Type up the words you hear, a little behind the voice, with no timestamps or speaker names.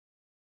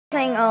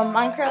Playing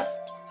Minecraft.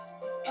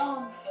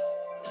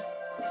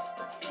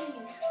 Let's see.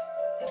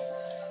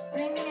 We're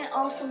naming it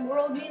Awesome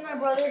World. Me and my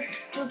brother,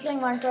 we're playing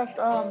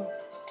Minecraft.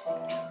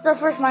 It's our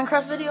first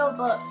Minecraft video,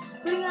 but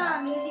putting it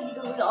on easy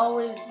because we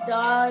always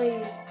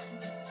die.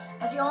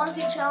 If you want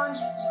to see a challenge,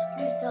 just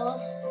please tell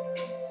us.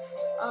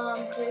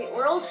 Create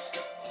world.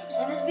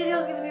 And this video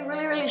is gonna be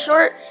really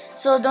short,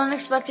 so don't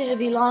expect it to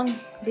be long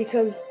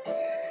because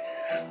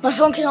my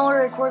phone can only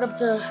record up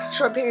to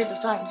short periods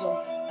of time.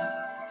 So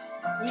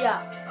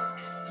yeah.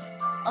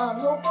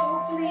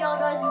 Hopefully y'all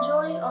guys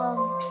enjoy.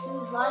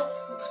 Please like,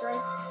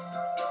 subscribe.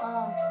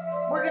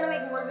 We're gonna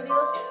make more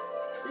videos.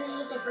 This is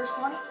just our first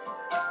one.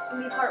 It's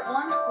gonna be part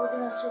 1. We're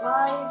gonna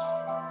survive.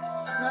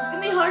 Now it's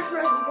gonna be hard for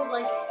us because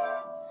like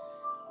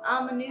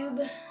I'm a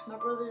noob. My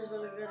brother is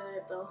really good at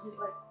it though. He's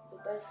like the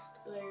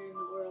best player in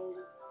the world.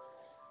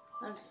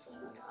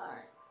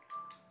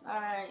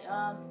 Alright.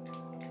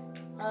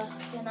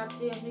 Cannot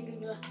see him.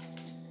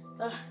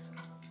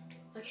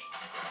 Okay.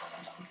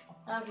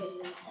 Okay,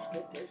 let's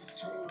get this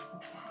tree.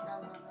 No.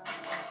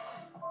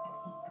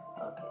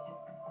 Okay.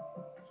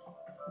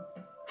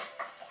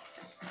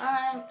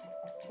 Alright,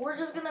 we're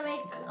just gonna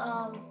make,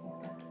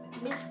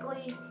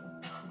 basically,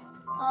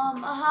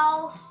 a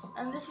house,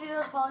 and this video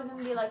is probably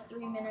gonna be like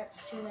 3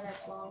 minutes, 2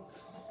 minutes long.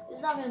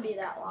 It's not gonna be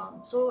that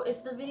long. So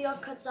if the video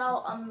cuts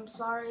out, I'm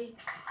sorry.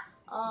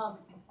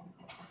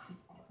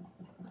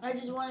 I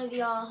just wanted to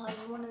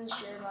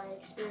share my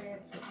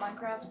experience of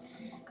Minecraft,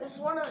 cause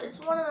it's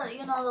one of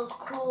the those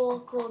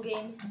cool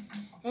games,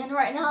 and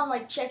right now I'm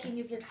like checking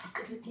if it's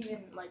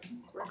even like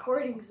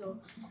recording. So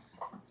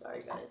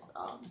sorry guys.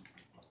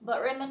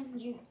 But Raymond,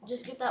 you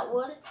just get that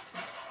wood,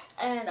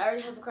 and I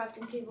already have a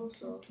crafting table.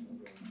 So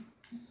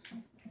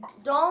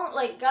don't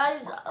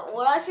guys.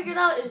 What I figured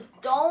out is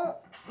don't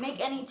make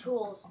any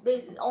tools.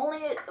 Basically,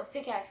 only a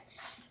pickaxe.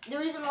 The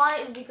reason why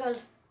is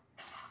because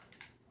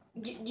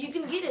you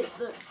can get it.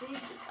 Look, see,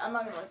 I'm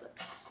not gonna waste it.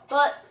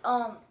 But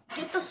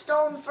get the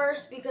stone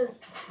first,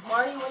 because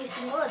why are you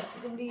wasting wood? It's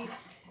gonna be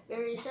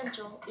very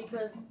essential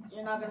because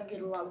you're not gonna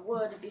get a lot of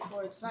wood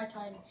before it's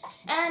nighttime,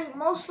 and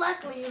most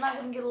likely you're not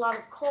gonna get a lot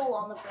of coal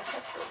on the first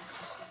episode.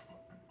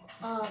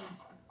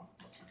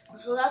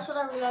 So that's what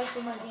I realized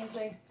from my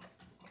gameplay.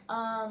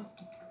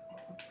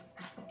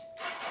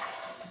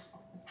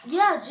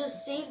 Yeah,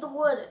 just save the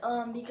wood,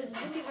 because it's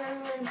going to be very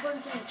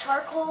important to make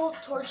charcoal,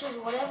 torches,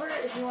 whatever,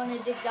 if you want to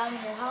dig down in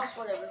your house,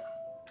 whatever.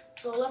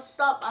 So let's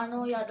stop. I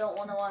know y'all don't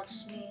want to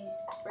watch me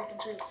breaking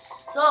trees.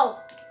 So,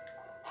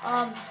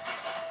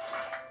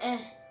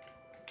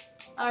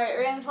 Alright,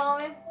 Raymond, follow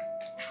me?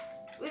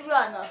 We've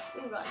got enough.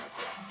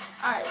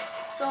 Alright,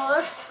 so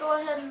let's go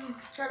ahead and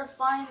try to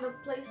find a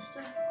place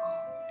to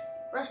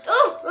rest.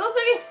 Oh, little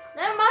piggy!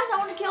 Never mind, I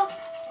want to kill.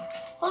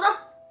 Hold on.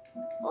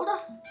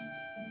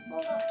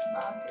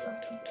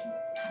 Okay.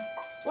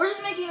 We're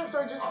just making a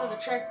sword just for the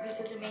trek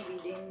because it may be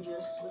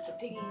dangerous with the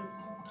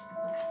piggies.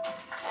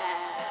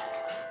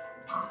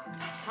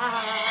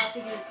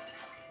 Piggy.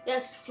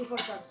 Yes, 2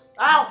 pork chops.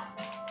 Ow!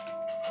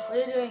 What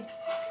are you doing?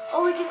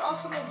 Oh, we can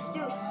also make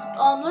stew.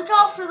 Look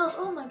out for those.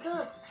 Oh my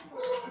god, so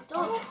much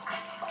stuff.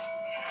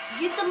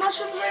 Get the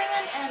mushrooms,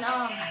 Raymond, and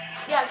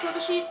yeah, kill the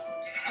sheep.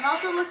 And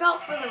also look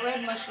out for the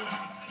red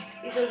mushrooms,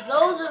 because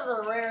those are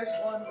the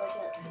rarest ones I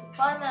get. So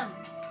find them.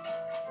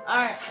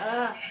 Alright,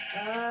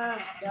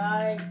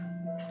 die.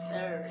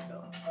 There we go.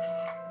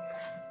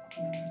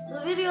 So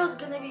the video is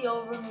gonna be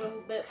over in a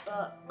little bit,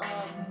 but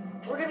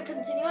we're gonna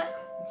continue it.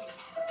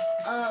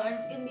 And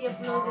it's gonna be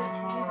uploaded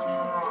to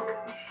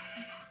YouTube.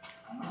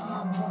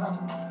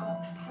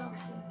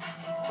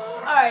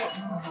 Alright,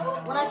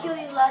 when I kill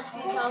these last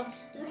few cows,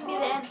 this is gonna be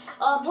the end.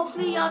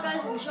 Hopefully y'all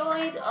guys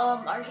enjoyed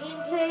our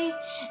gameplay,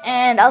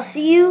 and I'll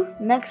see you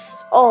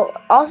next. Oh,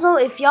 also,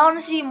 if y'all want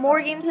to see more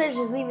gameplays,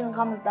 just leave it in the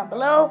comments down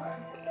below.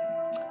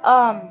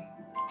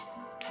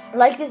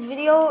 Like this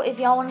video if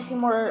y'all want to see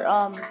more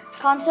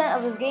content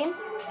of this game,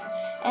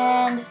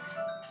 and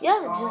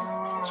yeah,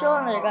 just chill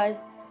in there,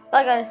 guys.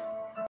 Bye, guys.